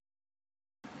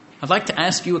I'd like to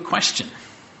ask you a question.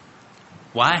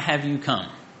 Why have you come?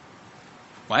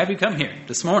 Why have you come here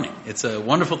this morning? It's a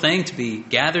wonderful thing to be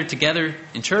gathered together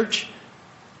in church,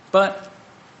 but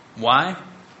why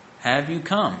have you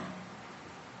come?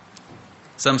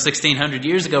 Some 1,600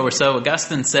 years ago or so,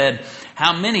 Augustine said,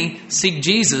 "How many seek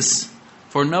Jesus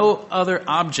for no other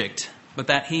object but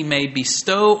that he may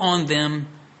bestow on them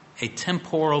a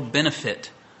temporal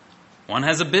benefit. One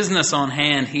has a business on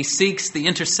hand. He seeks the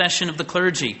intercession of the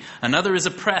clergy. Another is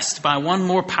oppressed by one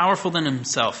more powerful than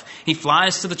himself. He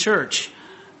flies to the church.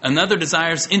 Another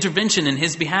desires intervention in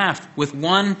his behalf with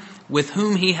one with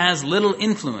whom he has little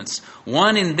influence.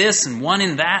 One in this and one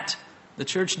in that. The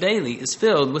church daily is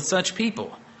filled with such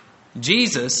people.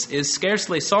 Jesus is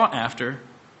scarcely sought after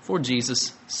for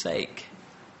Jesus' sake."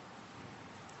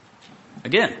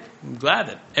 Again, I'm glad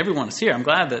that everyone is here. I'm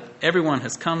glad that everyone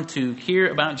has come to hear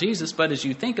about Jesus. But as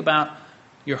you think about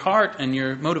your heart and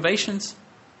your motivations,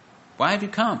 why have you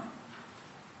come?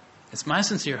 It's my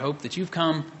sincere hope that you've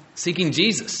come seeking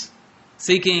Jesus,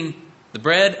 seeking the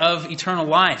bread of eternal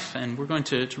life. And we're going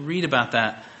to read about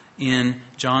that in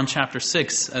John chapter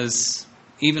 6, as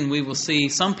even we will see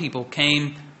some people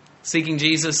came seeking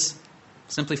Jesus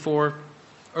simply for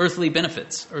earthly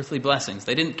benefits, earthly blessings.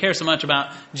 They didn't care so much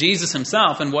about Jesus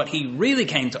himself and what he really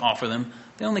came to offer them.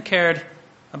 They only cared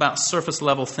about surface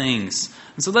level things.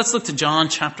 And so let's look to John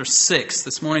chapter 6.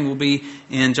 This morning we'll be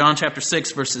in John chapter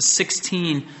 6, verses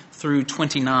 16 through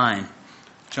 29.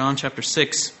 John chapter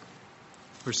 6,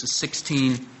 verses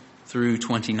 16 through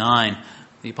 29.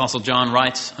 The Apostle John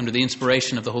writes under the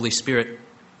inspiration of the Holy Spirit.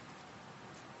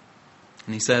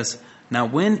 And he says, "Now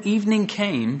when evening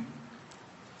came,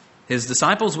 his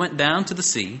disciples went down to the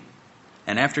sea,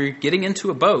 and after getting into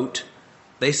a boat,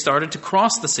 they started to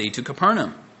cross the sea to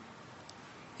Capernaum.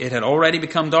 It had already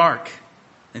become dark,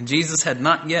 and Jesus had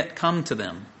not yet come to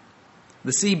them.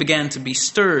 The sea began to be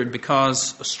stirred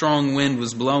because a strong wind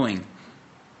was blowing.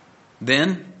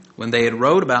 Then, when they had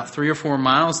rowed about 3 or 4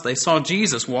 miles, they saw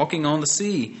Jesus walking on the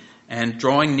sea and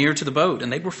drawing near to the boat,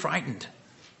 and they were frightened.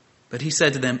 But he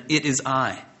said to them, 'It is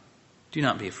I. Do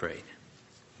not be afraid.'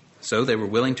 So they were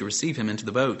willing to receive him into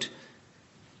the boat.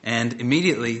 And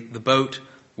immediately the boat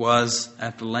was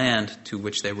at the land to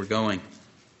which they were going.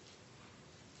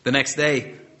 The next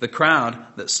day, the crowd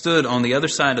that stood on the other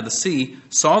side of the sea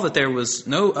saw that there was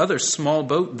no other small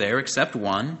boat there except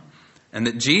one, and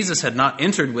that Jesus had not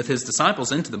entered with his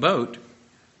disciples into the boat,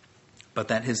 but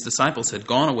that his disciples had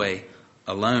gone away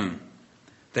alone.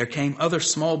 There came other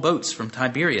small boats from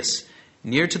Tiberias,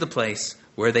 near to the place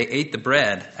where they ate the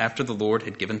bread after the Lord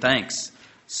had given thanks.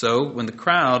 So when the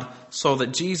crowd saw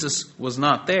that Jesus was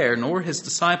not there, nor his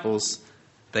disciples,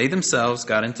 they themselves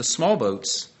got into small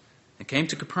boats and came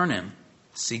to Capernaum,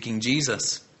 seeking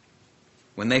Jesus.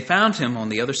 When they found him on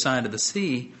the other side of the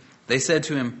sea, they said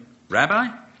to him, 'Rabbi,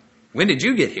 when did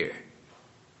you get here?'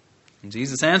 And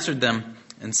Jesus answered them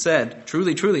and said,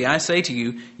 'Truly, truly, I say to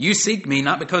you, you seek me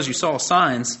not because you saw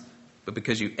signs, but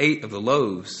because you ate of the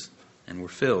loaves and were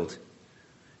filled.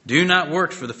 Do not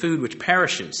work for the food which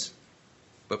perishes,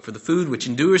 but for the food which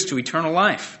endures to eternal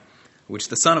life, which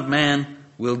the Son of Man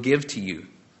will give to you.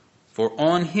 For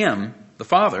on him, the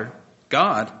Father,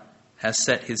 God, has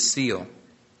set his seal.'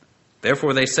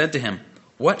 Therefore they said to him,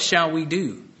 'What shall we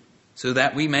do, so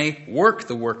that we may work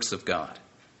the works of God?'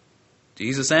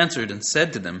 Jesus answered and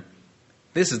said to them,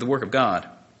 'This is the work of God,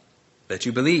 that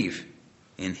you believe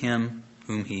in him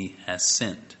whom he has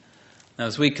sent.'" Now,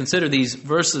 as we consider these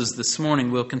verses this morning,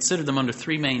 we'll consider them under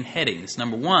 3 main headings.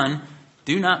 Number 1,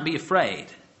 do not be afraid.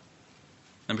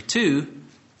 Number 2,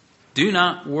 do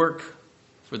not work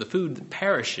for the food that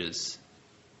perishes.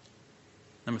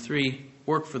 Number 3,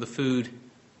 work for the food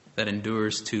that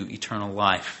endures to eternal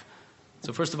life.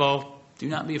 So first of all, do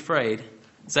not be afraid.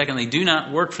 Secondly, do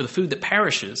not work for the food that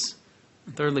perishes.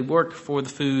 And thirdly, work for the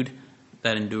food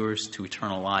that endures to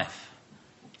eternal life.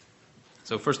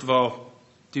 So first of all,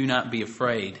 do not be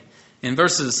afraid. In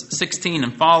verses 16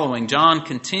 and following, John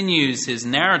continues his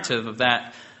narrative of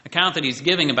that account that he's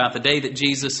giving about the day that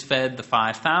Jesus fed the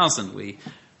 5,000. We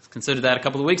considered that a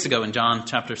couple of weeks ago in John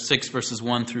chapter 6, verses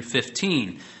 1 through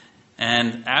 15.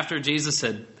 And after Jesus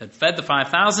had fed the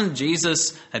 5,000,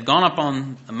 Jesus had gone up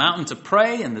on a mountain to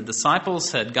pray, and the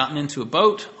disciples had gotten into a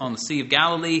boat on the Sea of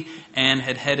Galilee and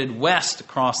had headed west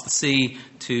across the sea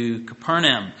to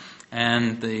Capernaum.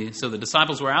 And so the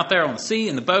disciples were out there on the sea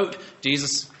in the boat.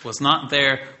 Jesus was not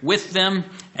there with them,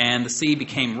 and the sea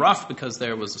became rough because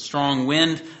there was a strong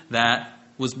wind that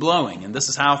was blowing. And this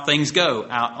is how things go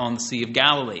out on the Sea of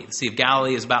Galilee. The Sea of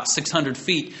Galilee is about 600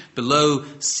 feet below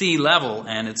sea level,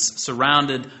 and it's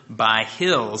surrounded by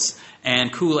hills.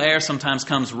 and cool air sometimes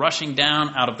comes rushing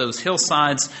down out of those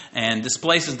hillsides and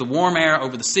displaces the warm air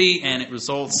over the sea, and it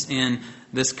results in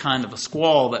this kind of a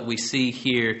squall that we see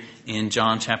here in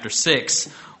John chapter 6.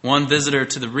 One visitor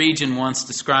to the region once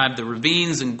described the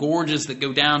ravines and gorges that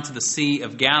go down to the Sea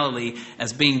of Galilee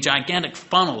as being gigantic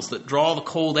funnels that draw the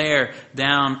cold air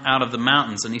down out of the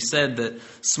mountains. And he said that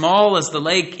small as the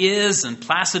lake is and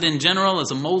placid in general as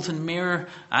a molten mirror,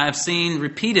 I have seen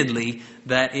repeatedly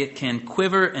that it can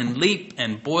quiver and leap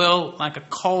and boil like a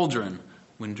cauldron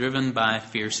when driven by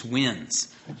fierce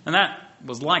winds. And that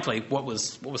was likely what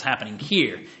was happening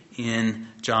here in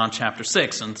John chapter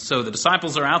 6. And so the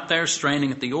disciples are out there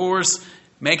straining at the oars,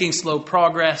 making slow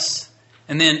progress.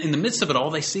 And then in the midst of it all,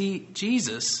 they see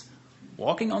Jesus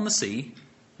walking on the sea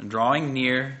and drawing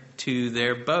near to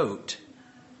their boat.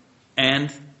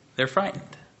 And they're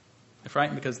frightened. They're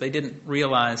frightened because they didn't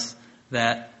realize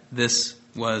that this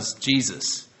was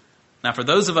Jesus. Now, for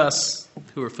those of us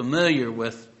who are familiar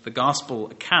with the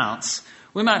gospel accounts,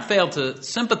 we might fail to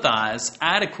sympathize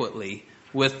adequately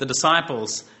with the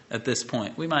disciples at this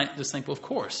point. We might just think, well, of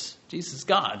course, Jesus is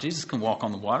God. Jesus can walk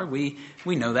on the water. We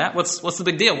know that. What's the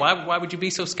big deal? Why would you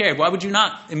be so scared? Why would you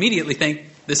not immediately think,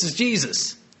 this is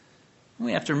Jesus?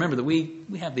 We have to remember that we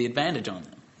have the advantage on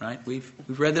them, right? We've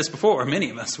read this before, many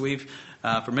of us. We've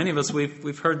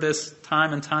heard this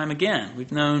time and time again.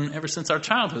 We've known ever since our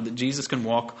childhood that Jesus can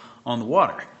walk on the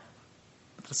water.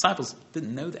 But the disciples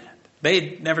didn't know that.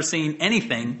 They'd never seen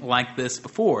anything like this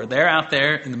before. They're out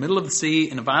there in the middle of the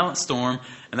sea in a violent storm,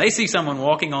 and they see someone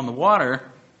walking on the water,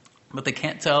 but they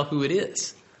can't tell who it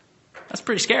is. That's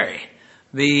pretty scary.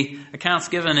 The accounts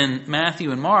given in Matthew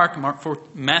and Mark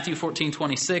Matthew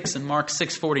 14:26 and Mark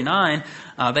 6:49,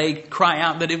 they cry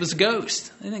out that it was a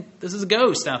ghost. They think this is a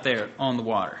ghost out there on the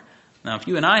water. Now, if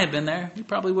you and I had been there, we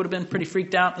probably would have been pretty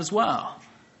freaked out as well.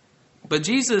 But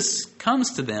Jesus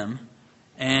comes to them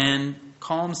and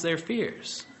calms their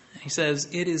fears. He says,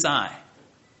 "It is I.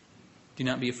 Do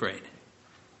not be afraid."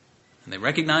 And they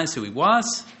recognize who he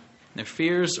was. Their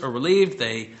fears are relieved.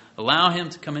 They allow him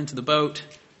to come into the boat,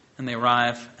 and they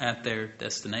arrive at their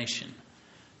destination.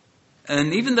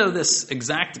 And even though this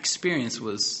exact experience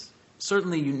was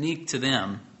certainly unique to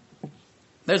them,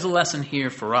 there's a lesson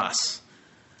here for us.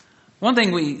 One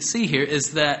thing we see here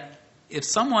is that if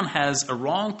someone has a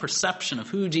wrong perception of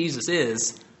who Jesus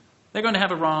is, they're going to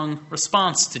have a wrong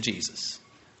response to Jesus.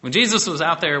 When Jesus was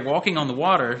out there walking on the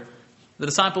water, the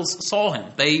disciples saw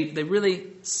him. They really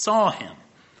saw him.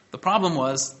 The problem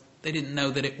was they didn't know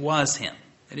that it was him.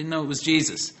 They didn't know it was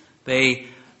Jesus. They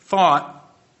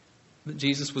thought that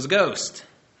Jesus was a ghost.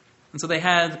 And so they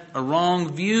had a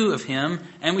wrong view of him,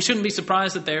 and we shouldn't be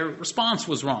surprised that their response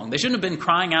was wrong. They shouldn't have been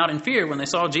crying out in fear when they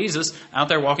saw Jesus out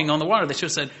there walking on the water. They should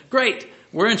have said, "Great,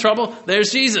 we're in trouble. There's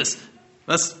Jesus.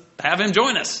 Let's have him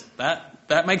join us.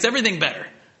 That makes everything better."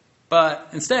 But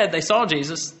instead, they saw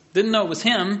Jesus, didn't know it was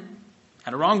him,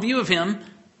 had a wrong view of him,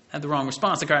 had the wrong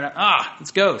response. They cried out,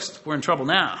 it's ghost. We're in trouble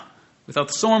now. We thought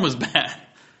the storm was bad.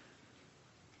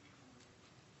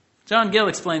 John Gill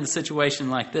explained the situation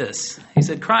like this. He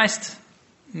said, "Christ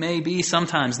may be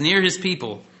sometimes near his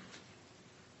people,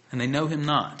 and they know him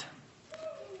not.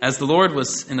 As the Lord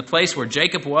was in the place where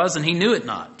Jacob was, and he knew it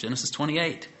not." Genesis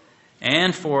 28.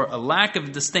 And for a lack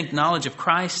of distinct knowledge of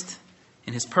Christ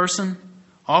in his person,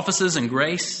 offices, and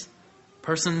grace,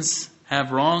 persons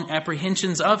have wrong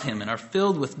apprehensions of him and are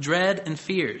filled with dread and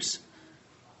fears.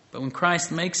 But when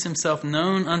Christ makes himself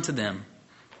known unto them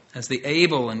as the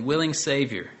able and willing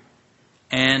Savior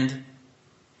and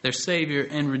their Savior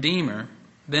and Redeemer,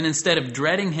 then instead of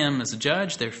dreading him as a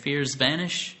judge, their fears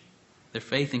vanish, their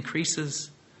faith increases,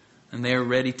 and they are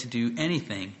ready to do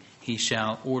anything he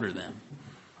shall order them.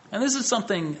 And this is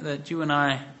something that you and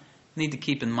I need to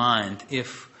keep in mind.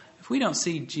 If we don't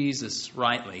see Jesus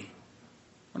rightly,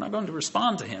 we're not going to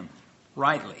respond to him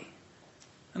rightly.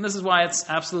 And this is why it's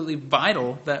absolutely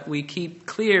vital that we keep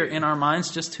clear in our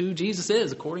minds just who Jesus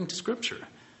is according to Scripture.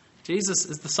 Jesus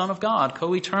is the Son of God,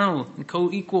 co-eternal and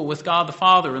co-equal with God the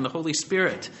Father and the Holy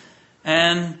Spirit.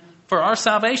 And for our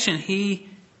salvation, he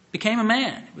became a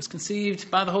man. He was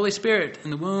conceived by the Holy Spirit in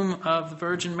the womb of the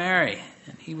Virgin Mary.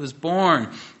 And he was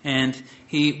born, and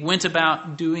he went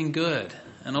about doing good.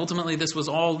 And ultimately, this was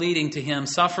all leading to him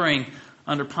suffering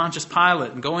under Pontius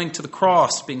Pilate and going to the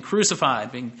cross, being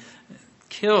crucified, being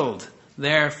killed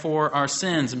there for our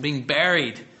sins, and being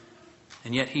buried.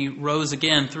 And yet he rose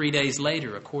again 3 days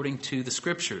later, according to the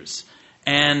Scriptures.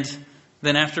 And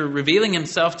then after revealing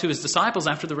himself to his disciples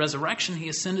after the resurrection, he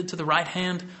ascended to the right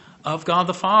hand of God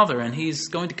the Father. And he's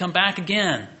going to come back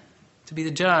again to be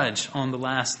the judge on the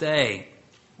last day.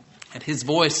 At his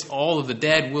voice, all of the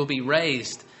dead will be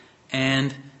raised.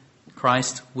 And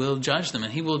Christ will judge them,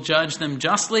 and he will judge them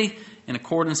justly in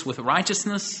accordance with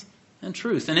righteousness and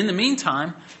truth. And in the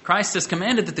meantime, Christ has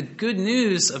commanded that the good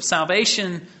news of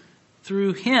salvation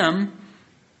through him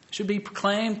should be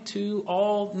proclaimed to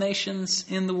all nations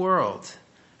in the world.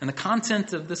 And the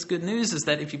content of this good news is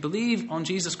that if you believe on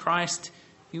Jesus Christ,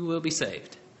 you will be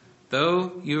saved.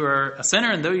 Though you are a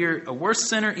sinner, and though you're a worse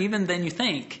sinner even than you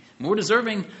think, more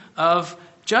deserving of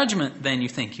judgment than you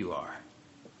think you are,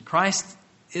 Christ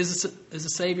is a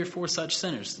Savior for such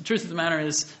sinners. The truth of the matter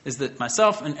is that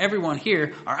myself and everyone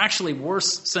here are actually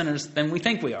worse sinners than we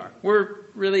think we are. We're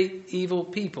really evil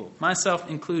people, myself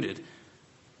included.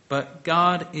 But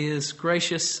God is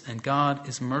gracious and God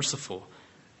is merciful.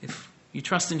 If you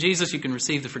trust in Jesus, you can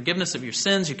receive the forgiveness of your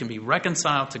sins. You can be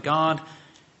reconciled to God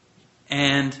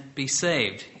and be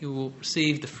saved. You will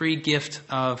receive the free gift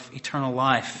of eternal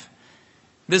life.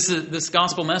 This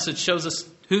gospel message shows us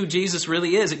who Jesus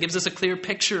really is. It gives us a clear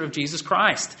picture of Jesus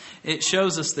Christ. It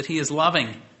shows us that he is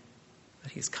loving,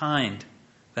 that he is kind,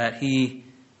 that he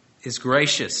is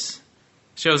gracious.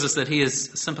 It shows us that he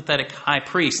is a sympathetic high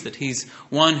priest, that he's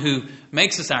one who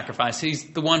makes a sacrifice. He's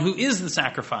the one who is the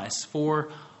sacrifice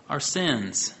for our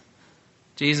sins.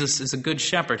 Jesus is a good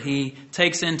shepherd. He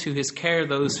takes into his care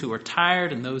those who are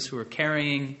tired and those who are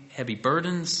carrying heavy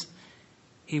burdens.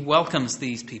 He welcomes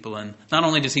these people, and not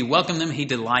only does he welcome them, he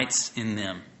delights in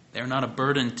them. They're not a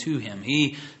burden to him.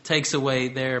 He takes away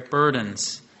their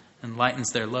burdens and lightens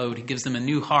their load. He gives them a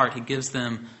new heart. He gives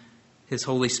them his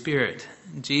Holy Spirit.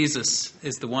 Jesus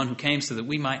is the one who came so that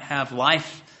we might have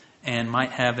life and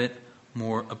might have it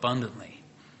more abundantly.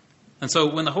 And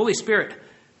so when the Holy Spirit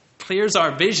clears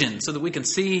our vision so that we can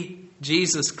see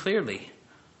Jesus clearly,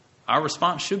 our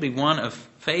response should be one of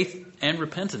faith and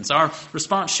repentance. Our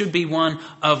response should be one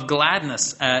of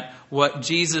gladness at what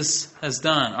Jesus has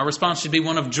done. Our response should be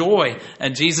one of joy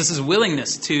at Jesus'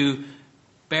 willingness to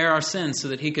bear our sins so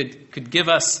that he could give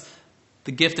us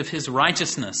the gift of his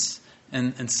righteousness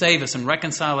and save us and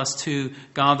reconcile us to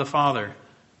God the Father.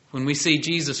 When we see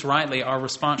Jesus rightly, our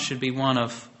response should be one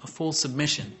of a full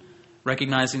submission,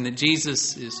 recognizing that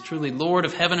Jesus is truly Lord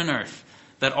of heaven and earth,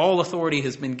 that all authority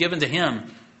has been given to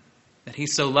him, that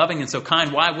he's so loving and so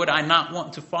kind. Why would I not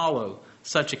want to follow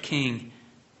such a king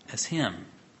as him?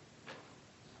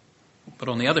 But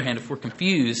on the other hand, if we're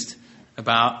confused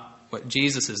about what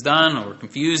Jesus has done, or we're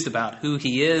confused about who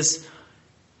he is,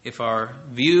 if our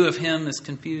view of him is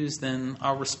confused, then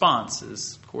our response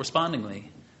is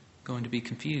correspondingly going to be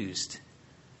confused.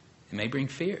 It may bring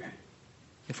fear.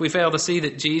 If we fail to see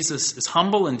that Jesus is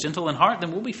humble and gentle in heart,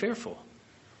 then we'll be fearful.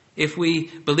 If we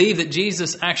believe that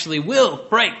Jesus actually will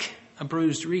break a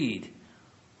bruised reed,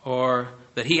 or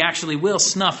that he actually will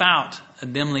snuff out a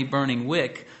dimly burning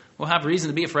wick, we'll have reason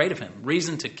to be afraid of him,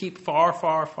 reason to keep far,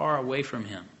 far, far away from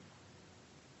him.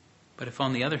 But if,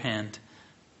 on the other hand,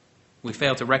 we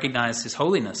fail to recognize his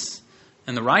holiness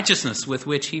and the righteousness with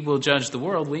which he will judge the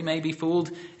world, we may be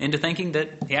fooled into thinking that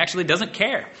he actually doesn't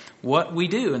care what we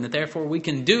do, and that therefore we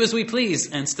can do as we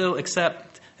please and still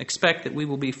expect that we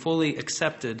will be fully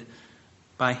accepted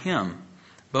by him.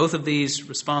 Both of these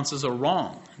responses are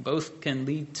wrong. Both can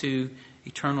lead to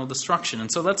eternal destruction.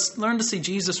 And so let's learn to see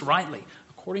Jesus rightly,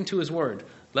 according to his word.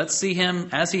 Let's see him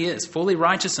as he is, fully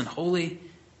righteous and holy,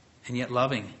 and yet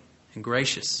loving and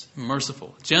gracious, and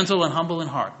merciful, gentle and humble in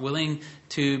heart, willing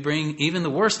to bring even the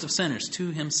worst of sinners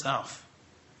to himself.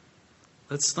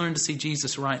 Let's learn to see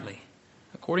Jesus rightly,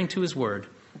 according to his word,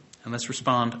 and let's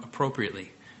respond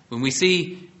appropriately. When we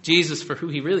see Jesus for who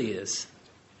he really is,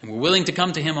 and we're willing to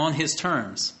come to him on his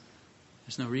terms,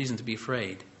 there's no reason to be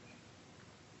afraid.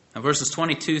 Now, verses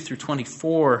 22 through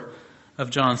 24 of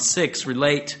John 6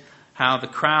 relate how the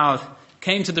crowd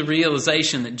came to the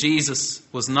realization that Jesus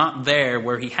was not there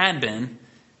where he had been,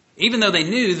 even though they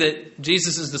knew that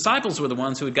Jesus' disciples were the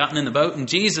ones who had gotten in the boat, and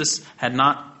Jesus had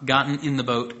not gotten in the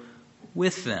boat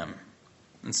with them.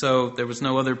 And so there was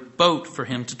no other boat for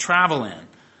him to travel in.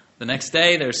 The next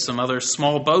day, there's some other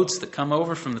small boats that come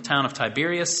over from the town of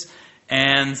Tiberias.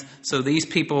 And so these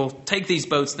people take these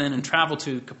boats then and travel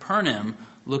to Capernaum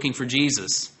looking for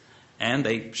Jesus. And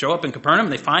they show up in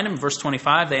Capernaum. They find him. Verse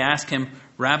 25, they ask him,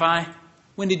 "Rabbi,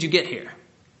 when did you get here?"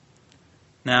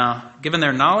 Now, given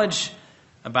their knowledge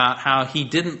about how he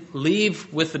didn't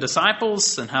leave with the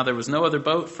disciples and how there was no other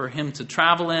boat for him to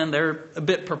travel in, they're a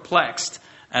bit perplexed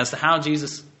as to how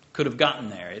Jesus could have gotten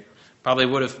there. It probably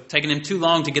would have taken him too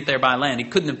long to get there by land. He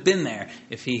couldn't have been there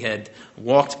if he had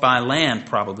walked by land,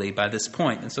 probably, by this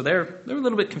point. And so they're a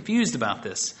little bit confused about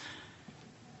this.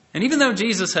 And even though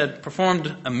Jesus had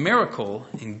performed a miracle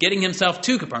in getting himself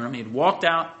to Capernaum, he had walked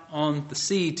out on the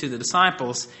sea to the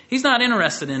disciples, he's not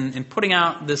interested in putting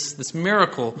out this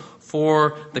miracle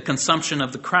for the consumption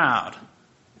of the crowd.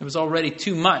 There was already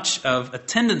too much of a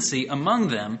tendency among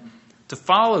them to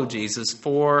follow Jesus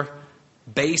for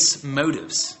base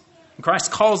motives. And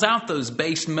Christ calls out those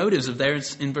base motives of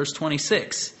theirs in verse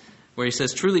 26, where he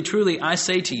says, "Truly, truly, I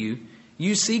say to you,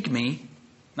 you seek me,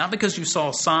 not because you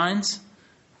saw signs,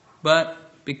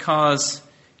 but because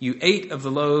you ate of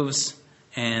the loaves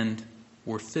and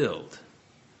were filled."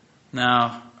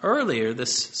 Now, earlier,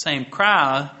 this same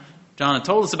crowd, John had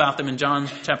told us about them in John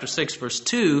chapter 6, verse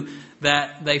 2,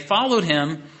 that they followed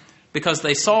him because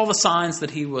they saw the signs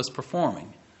that he was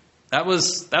performing. That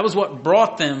was what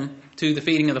brought them to the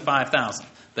feeding of the 5,000.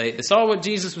 They saw what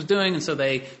Jesus was doing, and so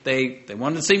they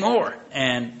wanted to see more,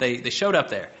 and they showed up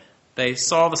there. They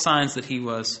saw the signs that he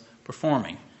was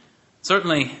performing.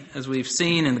 Certainly, as we've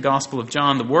seen in the Gospel of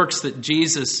John, the works that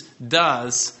Jesus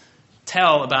does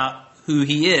tell about who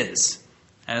he is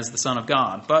as the Son of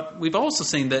God. But we've also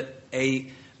seen that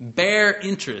a bare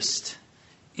interest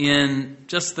in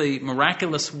just the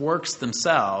miraculous works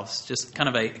themselves, just kind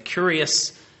of a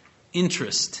curious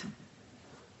interest,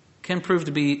 can prove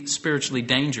to be spiritually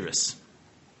dangerous.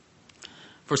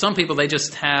 For some people, they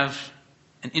just have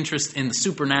an interest in the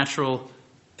supernatural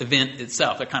event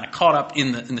itself. They're kind of caught up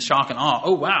in the shock and awe.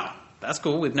 Oh, wow, that's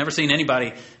cool. We've never seen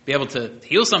anybody be able to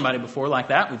heal somebody before like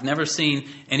that. We've never seen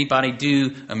anybody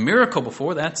do a miracle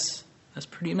before. That's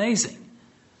pretty amazing.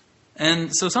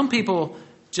 And so some people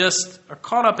just are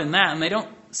caught up in that, and they don't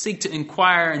seek to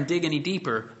inquire and dig any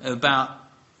deeper about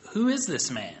who is this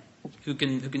man who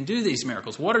can do these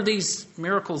miracles. What are these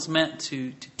miracles meant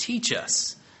to teach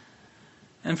us?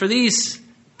 And for these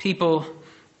people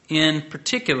in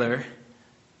particular,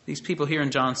 these people here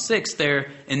in John 6,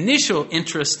 their initial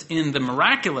interest in the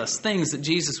miraculous things that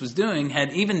Jesus was doing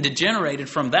had even degenerated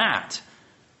from that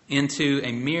into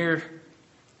a mere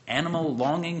animal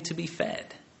longing to be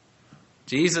fed.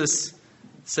 Jesus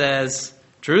says,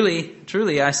 "Truly,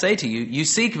 truly, I say to you, you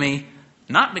seek me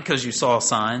not because you saw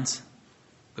signs,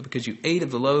 but because you ate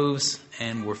of the loaves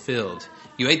and were filled."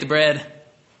 You ate the bread,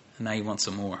 and now you want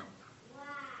some more.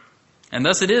 And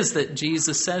thus it is that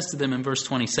Jesus says to them in verse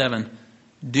 27,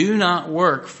 "Do not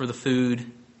work for the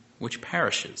food which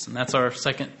perishes." And that's our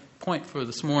second point for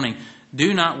this morning.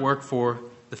 Do not work for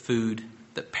the food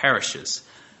that perishes.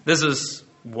 This is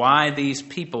why these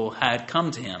people had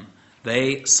come to him.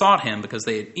 They sought him because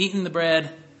they had eaten the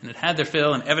bread and had had their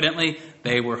fill, and evidently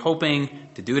they were hoping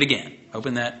to do it again,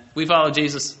 hoping that we follow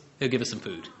Jesus, he'll give us some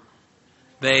food.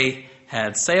 They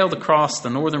had sailed across the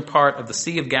northern part of the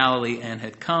Sea of Galilee and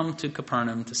had come to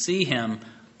Capernaum to see him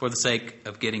for the sake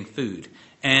of getting food.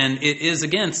 And it is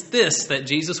against this that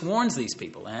Jesus warns these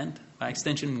people, and by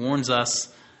extension warns us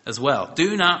as well.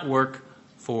 Do not work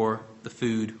for the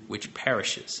food which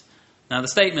perishes. Now, the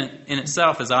statement in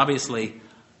itself is obviously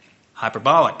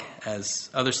hyperbolic, as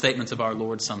other statements of our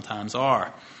Lord sometimes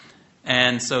are.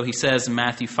 And so he says in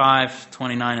Matthew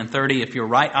 5:29 and 30, "If your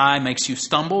right eye makes you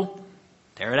stumble,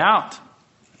 tear it out,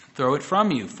 throw it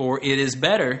from you, for it is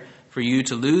better for you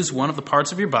to lose one of the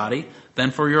parts of your body than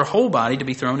for your whole body to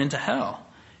be thrown into hell.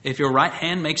 If your right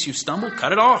hand makes you stumble,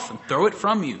 cut it off and throw it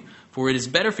from you, for it is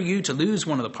better for you to lose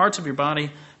one of the parts of your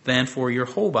body than for your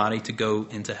whole body to go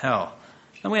into hell."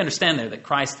 Now we understand there that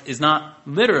Christ is not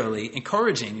literally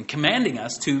encouraging and commanding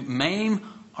us to maim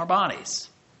our bodies.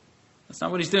 That's not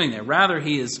what he's doing there. Rather,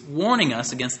 he is warning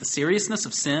us against the seriousness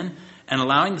of sin and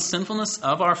allowing the sinfulness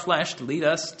of our flesh to lead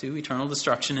us to eternal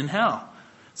destruction in hell.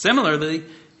 Similarly,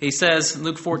 he says in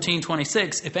Luke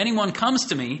 14:26, "If anyone comes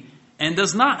to me and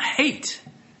does not hate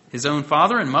his own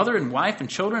father and mother and wife and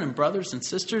children and brothers and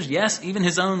sisters, yes, even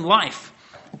his own life,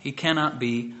 he cannot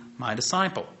be my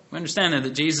disciple." We understand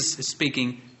that Jesus is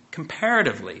speaking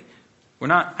comparatively. We're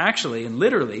not actually and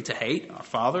literally to hate our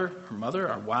father, our mother,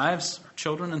 our wives, our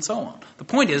children, and so on. The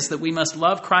point is that we must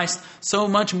love Christ so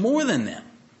much more than them,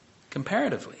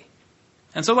 comparatively.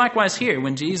 And so likewise here,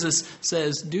 when Jesus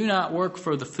says, "Do not work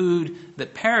for the food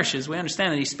that perishes," we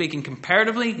understand that he's speaking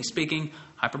comparatively, he's speaking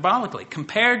hyperbolically.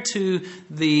 Compared to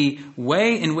the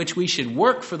way in which we should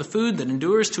work for the food that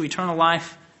endures to eternal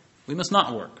life, we must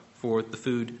not work for the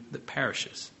food that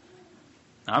perishes.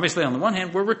 Now, obviously, on the one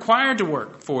hand, we're required to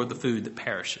work for the food that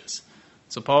perishes.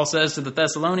 So Paul says to the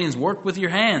Thessalonians, "Work with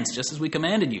your hands, just as we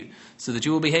commanded you, so that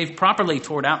you will behave properly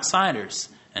toward outsiders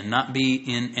and not be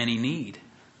in any need."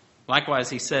 Likewise,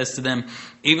 he says to them,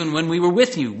 "Even when we were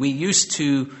with you, we used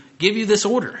to give you this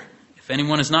order. If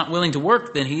anyone is not willing to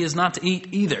work, then he is not to eat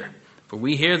either. For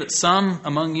we hear that some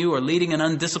among you are leading an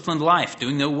undisciplined life,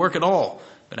 doing no work at all.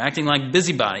 but acting like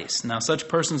busybodies. Now such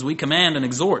persons we command and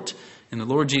exhort in the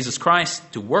Lord Jesus Christ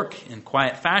to work in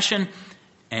quiet fashion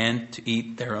and to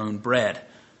eat their own bread.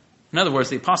 In other words,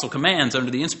 the apostle commands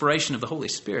under the inspiration of the Holy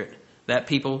Spirit that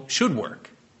people should work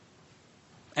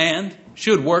and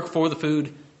should work for the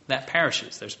food that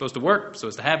perishes. They're supposed to work so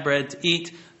as to have bread to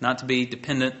eat, not to be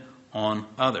dependent on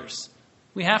others.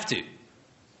 We have to.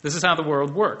 This is how the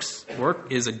world works. Work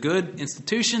is a good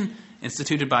institution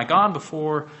instituted by God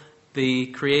before the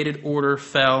created order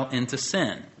fell into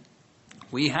sin.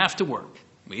 We have to work.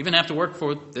 We even have to work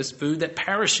for this food that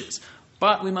perishes.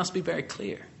 But we must be very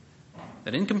clear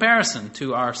that in comparison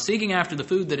to our seeking after the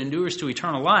food that endures to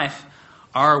eternal life,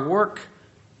 our work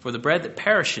for the bread that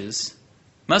perishes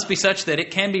must be such that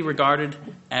it can be regarded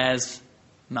as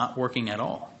not working at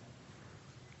all.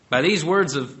 By these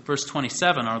words of verse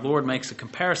 27, our Lord makes a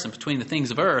comparison between the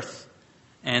things of earth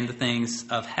and the things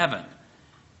of heaven.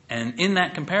 And in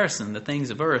that comparison, the things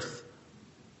of earth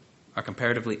are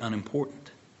comparatively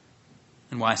unimportant.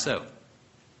 And why so?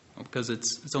 Well, because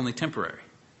it's only temporary.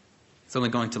 It's only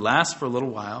going to last for a little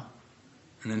while,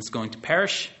 and then it's going to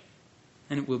perish,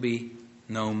 and it will be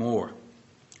no more.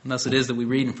 And thus it is that we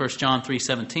read in 1 John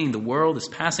 3:17, the world is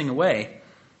passing away,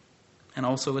 and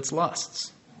also its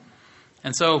lusts.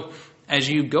 And so, as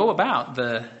you go about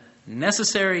the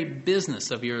necessary business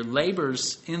of your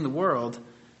labors in the world,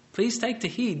 please take to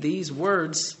heed these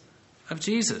words of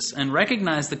Jesus and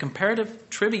recognize the comparative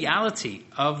triviality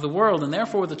of the world and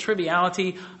therefore the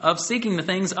triviality of seeking the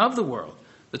things of the world,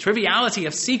 the triviality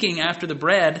of seeking after the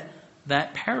bread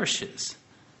that perishes.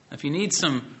 If you need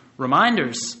some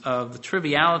reminders of the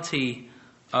triviality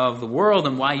of the world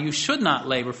and why you should not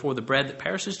labor for the bread that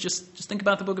perishes, just think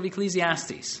about the book of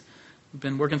Ecclesiastes. We've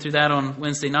been working through that on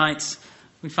Wednesday nights.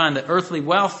 We find that earthly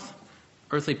wealth,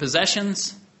 earthly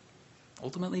possessions,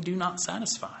 ultimately do not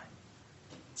satisfy.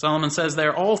 Solomon says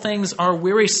there, all things are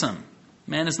wearisome.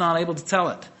 Man is not able to tell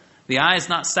it. The eye is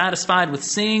not satisfied with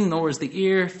seeing, nor is the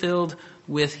ear filled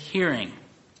with hearing.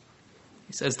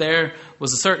 He says there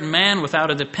was a certain man without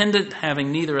a dependent,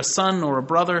 having neither a son nor a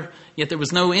brother, yet there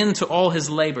was no end to all his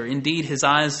labor. Indeed, his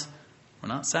eyes were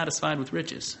not satisfied with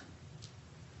riches.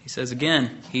 He says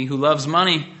again, he who loves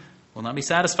money will not be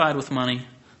satisfied with money,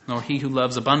 nor he who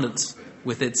loves abundance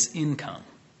with its income.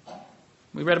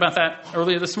 We read about that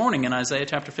earlier this morning in Isaiah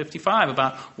chapter 55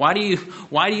 about why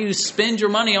do you spend your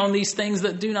money on these things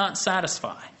that do not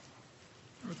satisfy?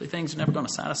 Earthly things are never going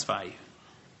to satisfy you.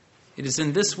 It is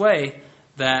in this way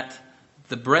that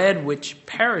the bread which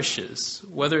perishes,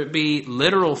 whether it be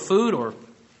literal food or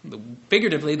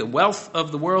figuratively the wealth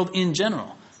of the world in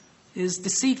general, is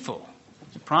deceitful.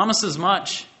 It promises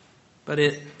much, but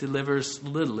it delivers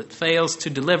little. It fails to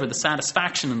deliver the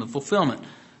satisfaction and the fulfillment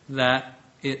that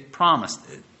it promised.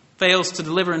 It fails to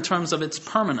deliver in terms of its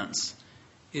permanence.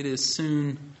 It is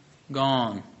soon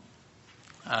gone.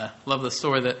 I love the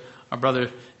story that our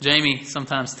brother Jamie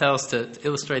sometimes tells to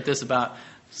illustrate this about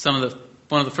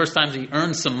one of the first times he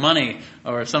earned some money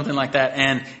or something like that,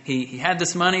 and he had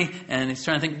this money and he's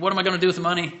trying to think, what am I going to do with the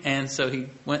money? And so he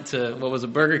went to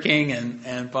Burger King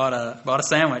and bought a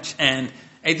sandwich and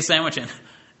ate the sandwich, and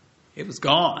it was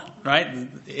gone, right?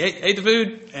 He ate the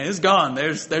food and it's gone.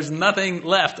 There's nothing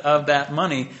left of that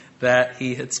money that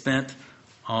he had spent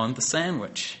on the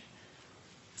sandwich.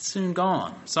 It's soon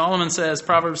gone. Solomon says,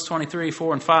 Proverbs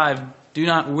 23:4-5, do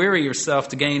not weary yourself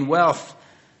to gain wealth.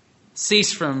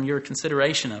 Cease from your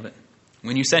consideration of it.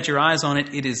 When you set your eyes on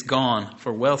it, it is gone.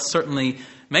 For wealth certainly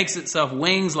makes itself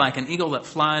wings like an eagle that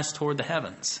flies toward the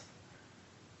heavens.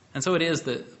 And so it is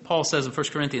that Paul says in 1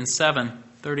 Corinthians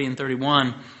 7:30 and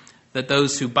 31, that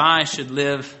those who buy should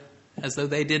live as though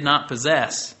they did not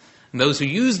possess, and those who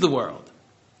use the world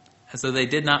as though they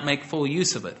did not make full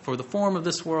use of it. For the form of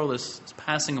this world is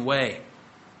passing away.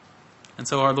 And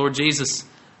so our Lord Jesus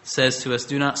says to us,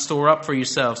 do not store up for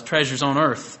yourselves treasures on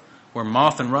earth, where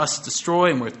moth and rust destroy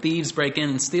and where thieves break in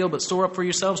and steal, but store up for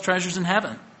yourselves treasures in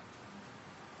heaven,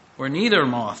 where neither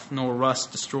moth nor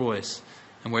rust destroys,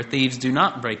 and where thieves do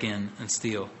not break in and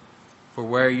steal. For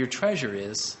where your treasure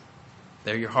is,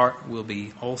 there your heart will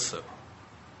be also.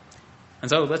 And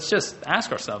so let's just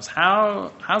ask ourselves,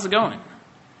 how's it going?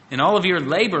 In all of your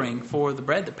laboring for the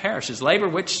bread that perishes, labor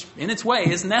which in its way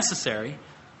is necessary,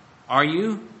 are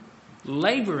you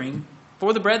laboring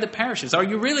for the bread that perishes? Are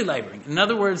you really laboring? In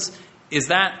other words, is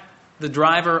that the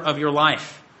driver of your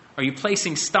life? Are you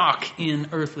placing stock in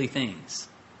earthly things?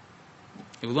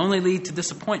 It will only lead to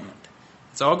disappointment.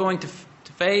 It's all going to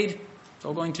fade. It's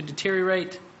all going to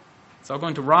deteriorate. It's all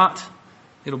going to rot.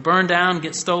 It'll burn down,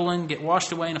 get stolen, get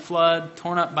washed away in a flood,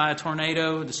 torn up by a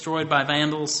tornado, destroyed by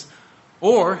vandals.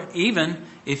 Or even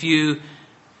if you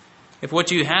If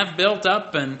what you have built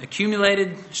up and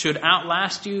accumulated should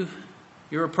outlast you,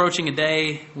 you're approaching a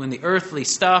day when the earthly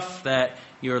stuff that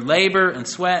your labor and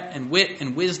sweat and wit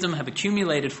and wisdom have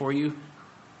accumulated for you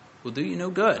will do you no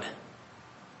good.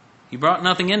 You brought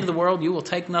nothing into the world, you will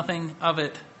take nothing of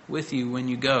it with you when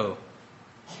you go.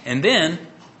 And then,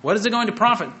 what is it going to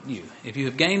profit you if you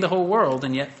have gained the whole world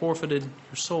and yet forfeited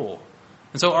your soul?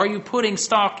 And so are you putting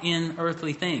stock in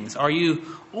earthly things? Are you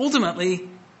ultimately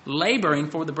laboring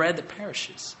for the bread that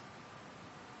perishes?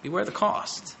 Beware the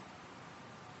cost.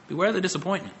 Beware the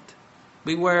disappointment.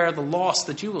 Beware the loss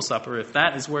that you will suffer if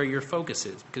that is where your focus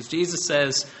is. Because Jesus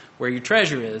says, where your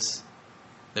treasure is,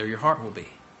 there your heart will be.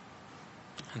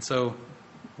 And so,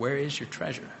 where is your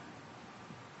treasure?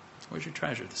 Where's your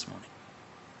treasure this morning?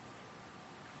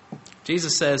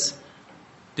 Jesus says,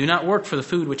 do not work for the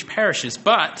food which perishes,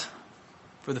 but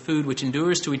for the food which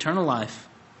endures to eternal life,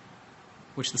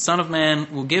 which the Son of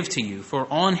Man will give to you.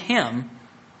 For on him,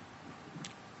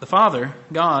 the Father,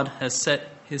 God, has set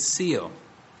his seal.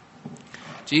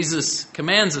 Jesus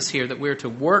commands us here that we're to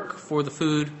work for the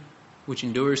food which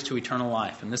endures to eternal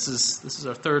life. And this is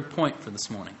our third point for this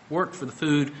morning. Work for the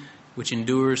food which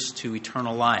endures to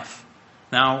eternal life.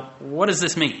 Now, what does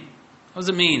this mean? What does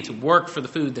it mean to work for the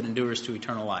food that endures to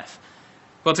eternal life?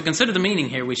 Well, to consider the meaning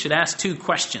here, we should ask two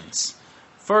questions.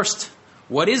 First,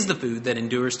 what is the food that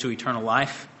endures to eternal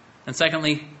life? And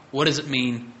secondly, what does it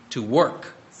mean to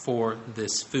work for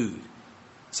this food?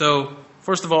 So,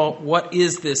 first of all, what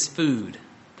is this food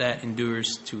that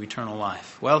endures to eternal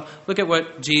life? Well, look at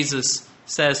what Jesus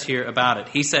says here about it.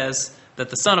 He says that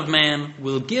the Son of Man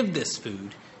will give this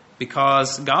food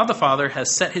because God the Father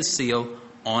has set his seal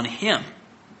on him.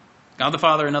 God the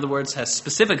Father, in other words, has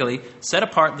specifically set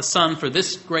apart the Son for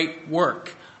this great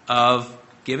work of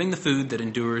giving the food that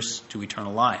endures to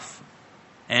eternal life.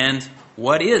 And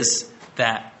what is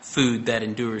that food that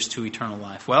endures to eternal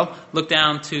life? Well, look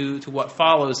down to what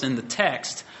follows in the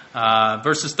text,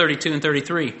 verses 32 and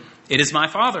 33. It is my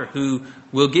Father who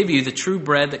will give you the true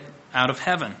bread out of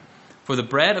heaven. For the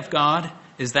bread of God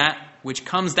is that which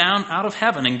comes down out of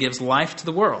heaven and gives life to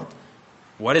the world.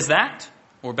 What is that?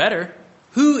 Or better,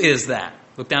 who is that?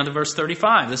 Look down to verse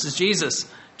 35. This is Jesus.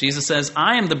 Jesus says,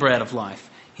 I am the bread of life.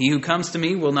 He who comes to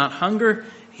me will not hunger.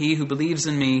 He who believes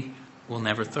in me will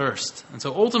never thirst. And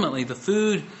so ultimately, the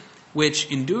food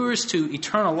which endures to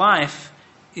eternal life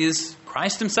is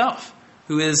Christ himself,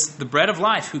 who is the bread of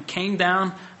life, who came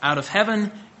down out of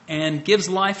heaven and gives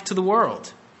life to the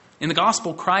world. In the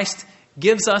gospel, Christ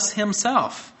gives us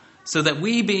himself so that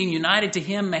we, being united to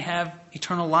him, may have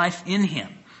eternal life in him.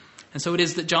 And so it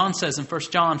is that John says in 1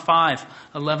 John 5,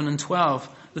 11 and 12,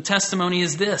 the testimony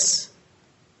is this,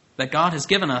 that God has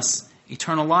given us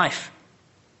eternal life.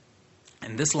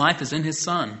 And this life is in his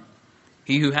Son.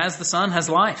 He who has the Son has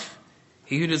life.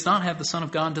 He who does not have the Son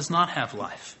of God does not have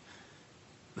life.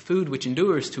 The food which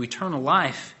endures to eternal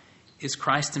life is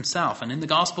Christ himself. And in the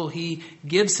gospel, he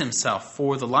gives himself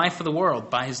for the life of the world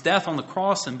by his death on the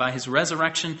cross and by his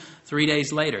resurrection 3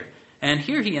 days later. And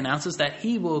here he announces that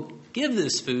he will give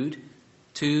this food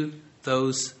to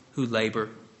those who labor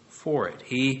for it.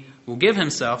 He will give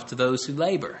himself to those who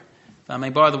labor. If I may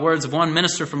borrow the words of one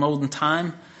minister from olden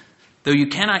time, though you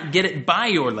cannot get it by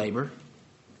your labor,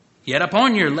 yet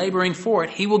upon your laboring for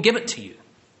it, he will give it to you,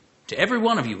 to every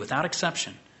one of you without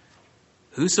exception.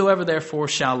 Whosoever therefore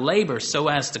shall labor so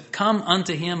as to come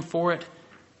unto him for it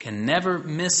can never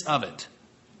miss of it,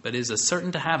 but is as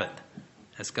certain to have it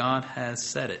as God has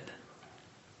said it.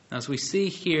 Now, as we see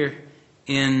here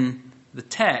in the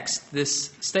text,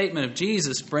 this statement of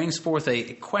Jesus brings forth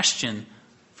a question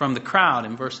from the crowd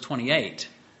in verse 28.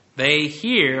 They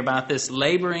hear about this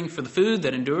laboring for the food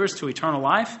that endures to eternal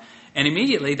life, and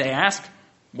immediately they ask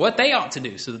what they ought to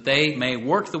do so that they may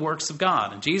work the works of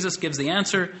God. And Jesus gives the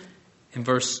answer in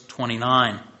verse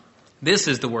 29. This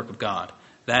is the work of God,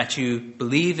 that you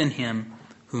believe in him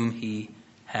whom he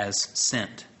has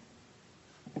sent.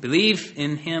 Believe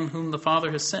in him whom the Father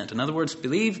has sent. In other words,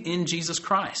 believe in Jesus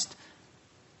Christ.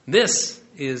 This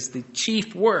is the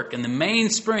chief work and the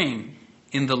mainspring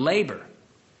in the labor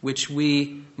which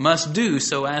we must do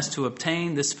so as to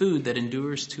obtain this food that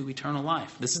endures to eternal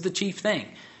life. This is the chief thing.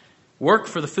 Work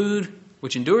for the food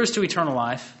which endures to eternal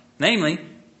life, namely,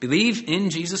 believe in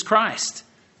Jesus Christ.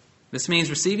 This means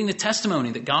receiving the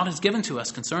testimony that God has given to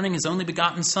us concerning his only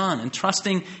begotten Son and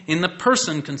trusting in the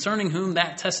person concerning whom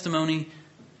that testimony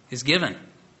is given.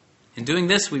 In doing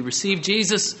this, we receive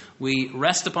Jesus, we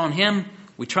rest upon him,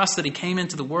 we trust that he came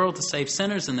into the world to save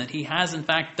sinners and that he has in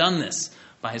fact done this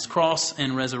by his cross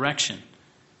and resurrection.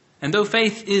 And though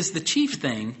faith is the chief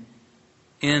thing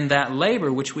in that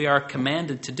labor which we are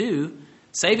commanded to do,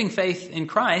 saving faith in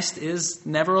Christ is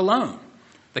never alone.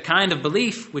 The kind of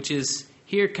belief which is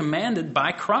here commanded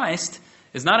by Christ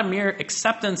is not a mere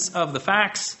acceptance of the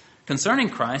facts concerning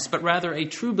Christ, but rather a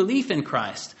true belief in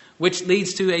Christ, which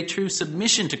leads to a true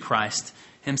submission to Christ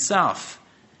himself.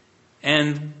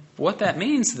 And what that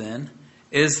means then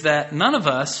is that none of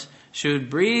us should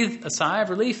breathe a sigh of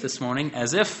relief this morning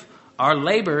as if our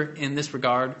labor in this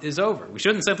regard is over. We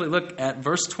shouldn't simply look at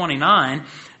verse 29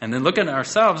 and then look at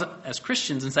ourselves as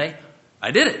Christians and say,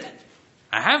 I did it.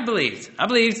 I have believed. I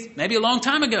believed maybe a long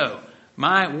time ago.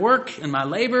 My work and my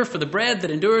labor for the bread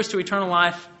that endures to eternal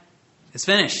life is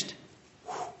finished.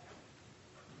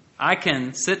 I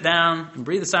can sit down and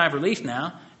breathe a sigh of relief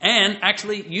now and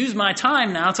actually use my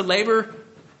time now to labor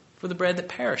for the bread that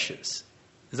perishes.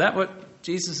 Is that what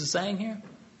Jesus is saying here?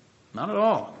 Not at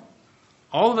all.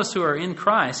 All of us who are in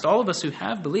Christ, all of us who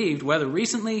have believed, whether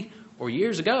recently or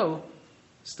years ago,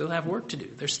 still have work to do.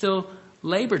 There's still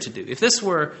labor to do. If this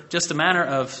were just a matter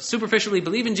of superficially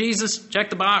believe in Jesus, check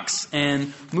the box,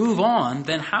 and move on,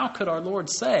 then how could our Lord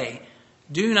say,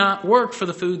 do not work for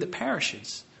the food that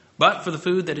perishes, but for the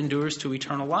food that endures to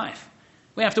eternal life?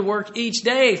 We have to work each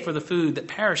day for the food that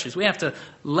perishes. We have to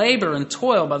labor and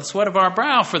toil by the sweat of our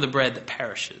brow for the bread that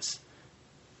perishes.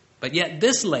 But yet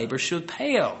this labor should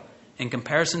pale in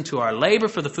comparison to our labor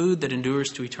for the food that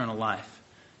endures to eternal life.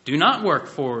 Do not work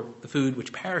for the food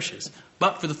which perishes,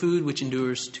 but for the food which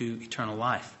endures to eternal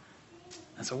life.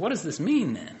 And so what does this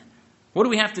mean then? What do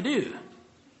we have to do?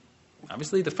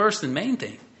 Obviously, the first and main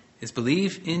thing is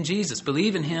believe in Jesus.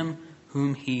 Believe in him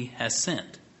whom he has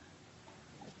sent.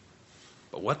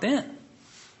 But what then?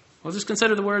 Well, just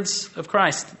consider the words of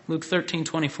Christ, Luke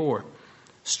 13:24.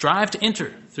 Strive to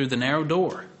enter through the narrow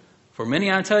door, for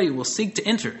many, I tell you, will seek to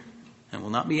enter and will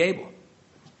not be able.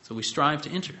 So we strive to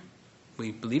enter.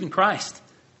 We believe in Christ.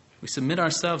 We submit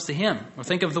ourselves to him. Or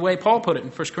think of the way Paul put it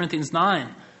in 1 Corinthians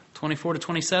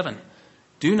 9:24-27.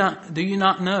 Do you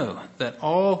not know that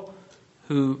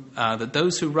that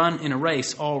those who run in a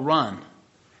race all run,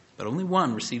 but only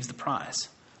one receives the prize?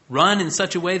 Run in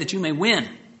such a way that you may win.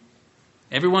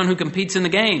 Everyone who competes in the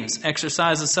games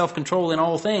exercises self-control in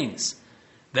all things.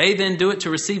 They then do it to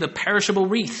receive a perishable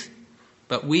wreath,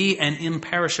 but we an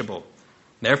imperishable.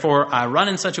 Therefore I run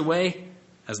in such a way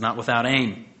as not without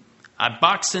aim. I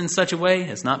box in such a way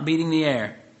as not beating the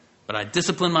air, but I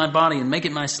discipline my body and make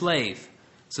it my slave,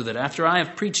 so that after I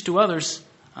have preached to others,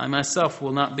 I myself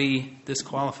will not be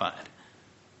disqualified.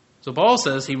 So Paul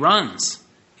says he runs.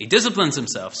 He disciplines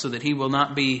himself so that he will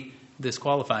not be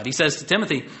disqualified. He says to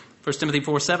Timothy, 1 Timothy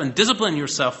 4:7, discipline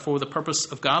yourself for the purpose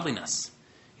of godliness.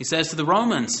 He says to the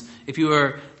Romans, if you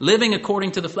are living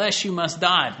according to the flesh, you must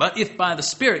die. But if by the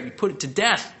Spirit you put it to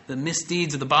death, the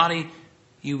misdeeds of the body,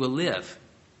 you will live.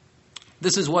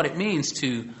 This is what it means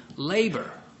to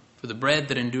labor for the bread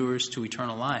that endures to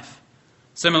eternal life.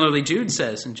 Similarly, Jude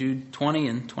says in Jude 20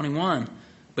 and 21,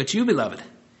 but you, beloved,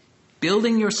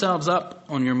 building yourselves up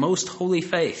on your most holy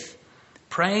faith,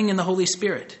 praying in the Holy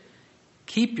Spirit,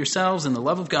 keep yourselves in the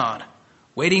love of God,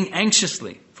 waiting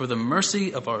anxiously for the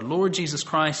mercy of our Lord Jesus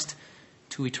Christ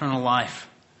to eternal life.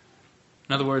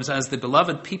 In other words, as the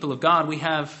beloved people of God, we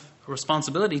have a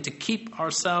responsibility to keep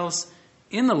ourselves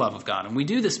in the love of God. And we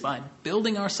do this by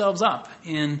building ourselves up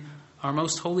in our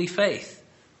most holy faith.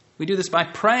 We do this by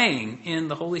praying in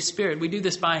the Holy Spirit. We do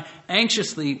this by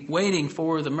anxiously waiting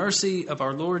for the mercy of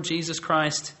our Lord Jesus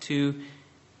Christ to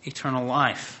eternal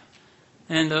life.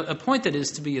 And a point that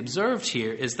is to be observed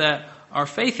here is that our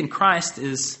faith in Christ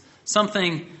is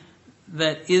something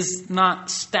that is not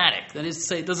static. That is to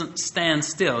say, it doesn't stand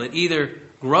still. It either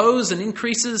grows and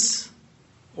increases,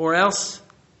 or else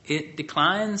it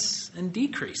declines and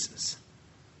decreases.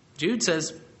 Jude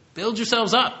says, build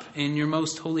yourselves up in your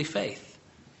most holy faith.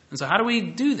 And so how do we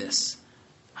do this?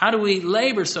 How do we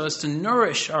labor so as to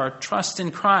nourish our trust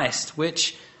in Christ,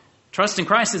 which trust in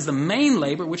Christ is the main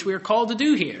labor which we are called to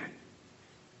do here?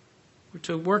 We're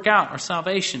to work out our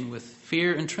salvation with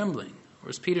fear and trembling. Or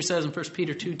as Peter says in 1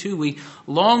 Peter 2:2, we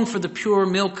long for the pure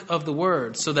milk of the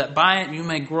word, so that by it you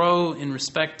may grow in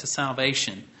respect to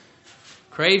salvation.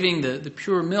 Craving the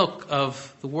pure milk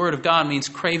of the word of God means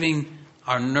craving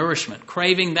our nourishment,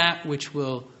 craving that which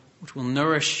will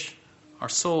nourish our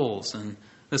souls. And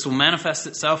this will manifest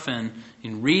itself in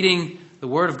reading the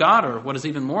Word of God, or what is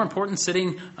even more important,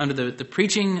 sitting under the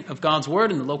preaching of God's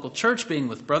Word in the local church, being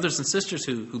with brothers and sisters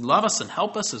who love us and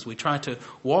help us as we try to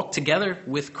walk together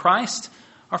with Christ.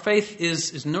 Our faith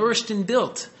is nourished and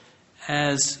built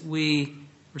as we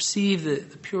receive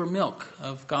the pure milk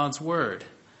of God's Word.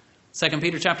 2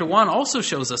 Peter chapter 1 also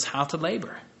shows us how to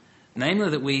labor.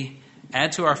 Namely, that we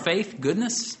add to our faith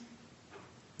goodness,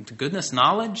 and to goodness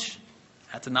knowledge,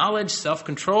 Add to knowledge,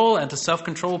 self-control. Add to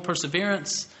self-control,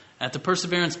 perseverance. Add to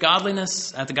perseverance,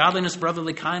 godliness. Add to godliness,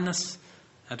 brotherly kindness.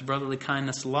 Add to brotherly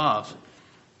kindness, love.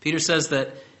 Peter says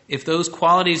that if those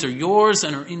qualities are yours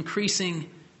and are increasing,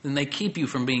 then they keep you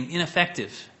from being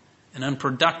ineffective and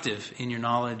unproductive in your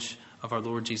knowledge of our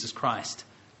Lord Jesus Christ.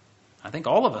 I think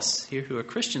all of us here who are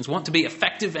Christians want to be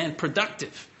effective and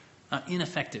productive, not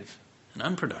ineffective and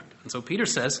unproductive. And so Peter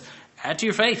says, add to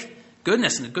your faith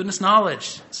goodness, and goodness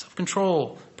knowledge,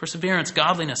 self-control, perseverance,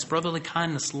 godliness, brotherly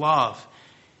kindness, love.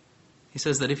 He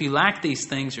says that if you lack these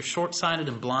things, you're short-sighted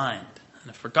and blind, and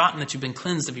have forgotten that you've been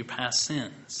cleansed of your past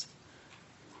sins.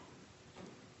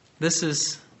 This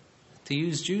is, to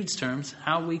use Jude's terms,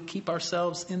 how we keep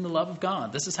ourselves in the love of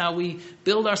God. This is how we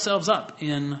build ourselves up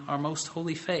in our most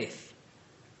holy faith.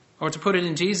 Or to put it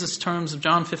in Jesus' terms of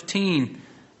John 15,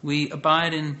 we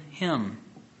abide in Him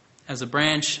as a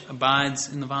branch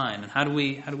abides in the vine. And how do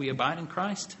we abide in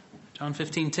Christ? John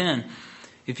 15:10.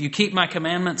 If you keep my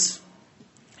commandments,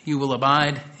 you will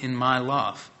abide in my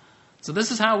love. So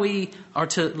this is how we are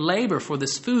to labor for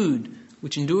this food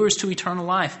which endures to eternal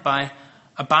life, by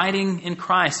abiding in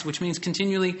Christ, which means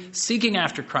continually seeking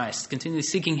after Christ, continually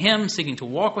seeking Him, seeking to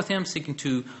walk with Him, seeking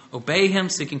to obey Him,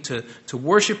 seeking to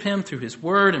worship Him through His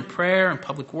Word and prayer and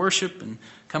public worship and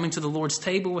coming to the Lord's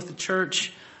table with the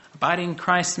church. Abiding in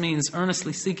Christ means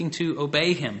earnestly seeking to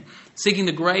obey Him, seeking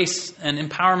the grace and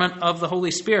empowerment of the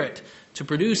Holy Spirit to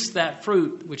produce that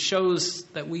fruit which shows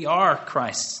that we are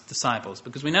Christ's disciples.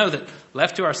 Because we know that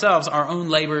left to ourselves, our own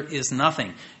labor is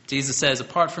nothing. Jesus says,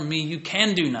 apart from me, you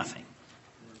can do nothing.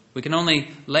 We can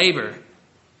only labor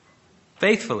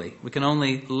faithfully. We can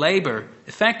only labor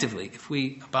effectively if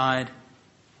we abide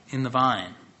in the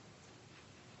vine.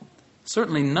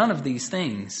 Certainly none of these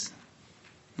things,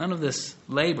 none of this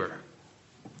labor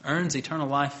earns eternal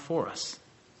life for us.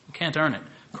 We can't earn it.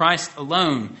 Christ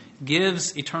alone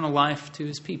gives eternal life to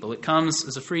His people. It comes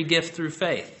as a free gift through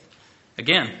faith.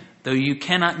 Again, though you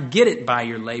cannot get it by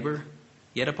your labor,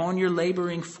 yet upon your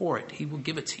laboring for it, He will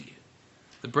give it to you.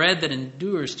 The bread that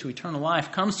endures to eternal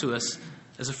life comes to us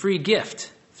as a free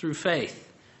gift through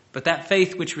faith. But that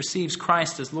faith which receives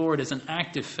Christ as Lord is an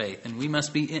active faith, and we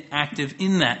must be active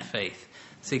in that faith,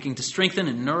 seeking to strengthen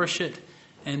and nourish it,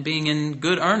 and being in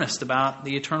good earnest about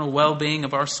the eternal well-being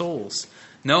of our souls,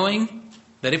 knowing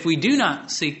that if we do not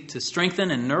seek to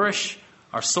strengthen and nourish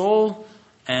our soul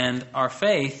and our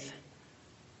faith,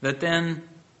 that then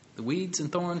the weeds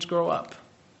and thorns grow up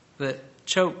that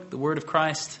choke the word of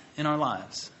Christ in our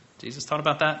lives. Jesus taught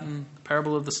about that in the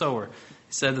parable of the sower.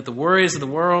 He said that the worries of the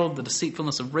world, the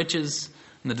deceitfulness of riches,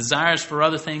 and the desires for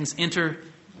other things enter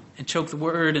and choke the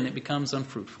word, and it becomes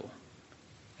unfruitful.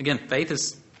 Again, faith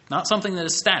is not something that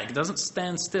is static. It doesn't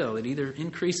stand still. It either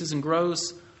increases and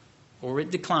grows, or it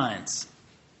declines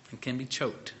and can be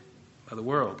choked by the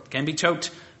world. It can be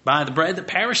choked by the bread that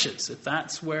perishes, if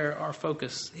that's where our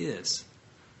focus is.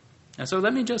 And so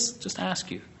let me just ask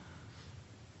you,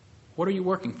 what are you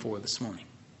working for this morning?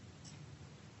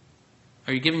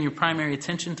 Are you giving your primary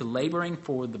attention to laboring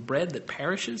for the bread that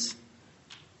perishes?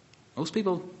 Most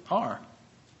people are.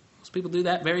 Most people do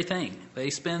that very thing. They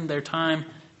spend their time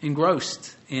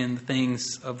engrossed in the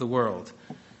things of the world.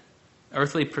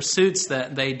 Earthly pursuits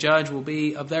that they judge will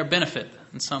be of their benefit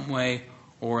in some way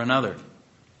or another.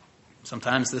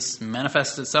 Sometimes this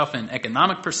manifests itself in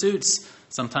economic pursuits,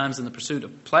 sometimes in the pursuit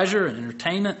of pleasure and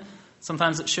entertainment,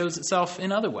 sometimes it shows itself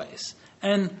in other ways.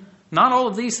 And not all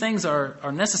of these things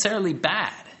are necessarily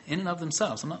bad in and of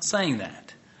themselves. I'm not saying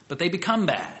that. But they become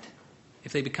bad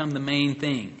if they become the main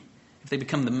thing, if they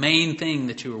become the main thing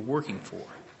that you are working for.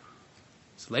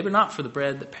 So labor not for the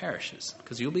bread that perishes,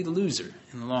 because you'll be the loser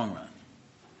in the long run.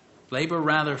 Labor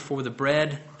rather for the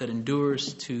bread that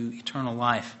endures to eternal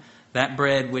life, that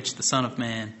bread which the Son of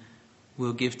Man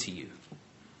will give to you.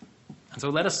 And so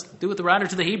let us do what the writer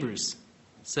to the Hebrews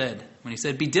said when he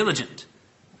said, be diligent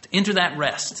to enter that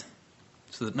rest,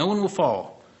 so that no one will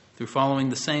fall through following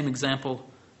the same example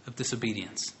of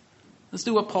disobedience. Let's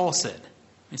do what Paul said.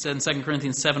 He said in 2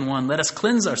 Corinthians 7:1, let us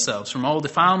cleanse ourselves from all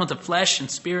defilement of flesh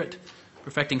and spirit,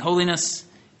 perfecting holiness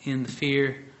in the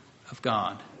fear of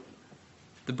God.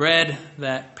 The bread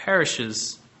that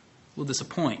perishes will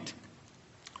disappoint.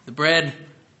 The bread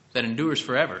that endures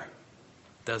forever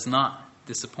does not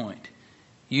disappoint.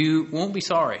 You won't be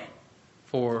sorry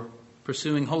for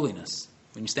pursuing holiness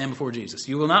when you stand before Jesus.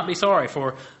 You will not be sorry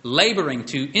for laboring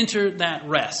to enter that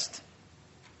rest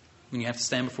when you have to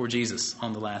stand before Jesus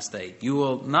on the last day. You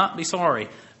will not be sorry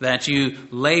that you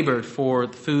labored for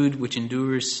the food which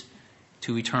endures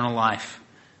to eternal life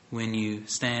when you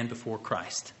stand before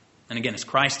Christ. And again, it's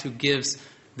Christ who gives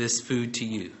this food to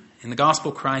you. In the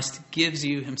gospel, Christ gives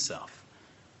you himself.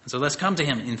 So let's come to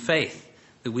him in faith,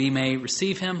 that we may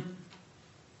receive him,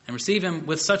 and receive him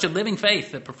with such a living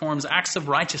faith that performs acts of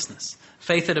righteousness,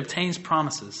 faith that obtains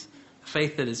promises,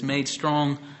 faith that is made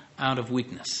strong out of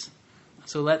weakness.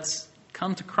 So let's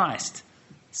come to Christ,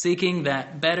 seeking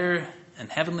that better and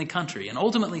heavenly country, and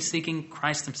ultimately seeking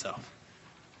Christ himself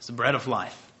as the bread of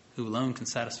life, who alone can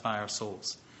satisfy our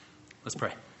souls. Let's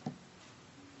pray.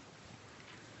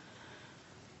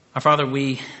 Our Father,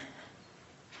 we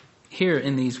hear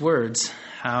in these words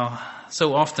how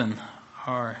so often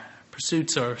our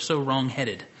pursuits are so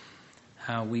wrong-headed,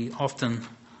 how we often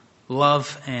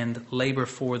love and labor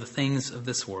for the things of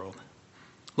this world.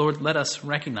 Lord, let us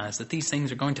recognize that these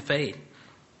things are going to fade.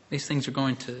 These things are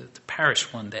going to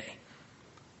perish one day.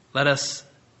 Let us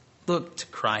look to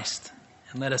Christ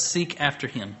and let us seek after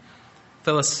him.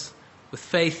 Fill us with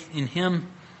faith in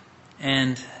him,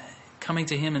 and coming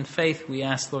to him in faith, we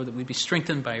ask, Lord, that we be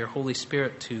strengthened by your Holy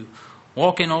Spirit to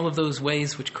walk in all of those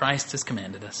ways which Christ has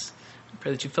commanded us. We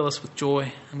pray that you fill us with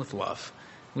joy and with love.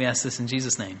 We ask this in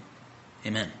Jesus' name.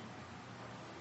 Amen.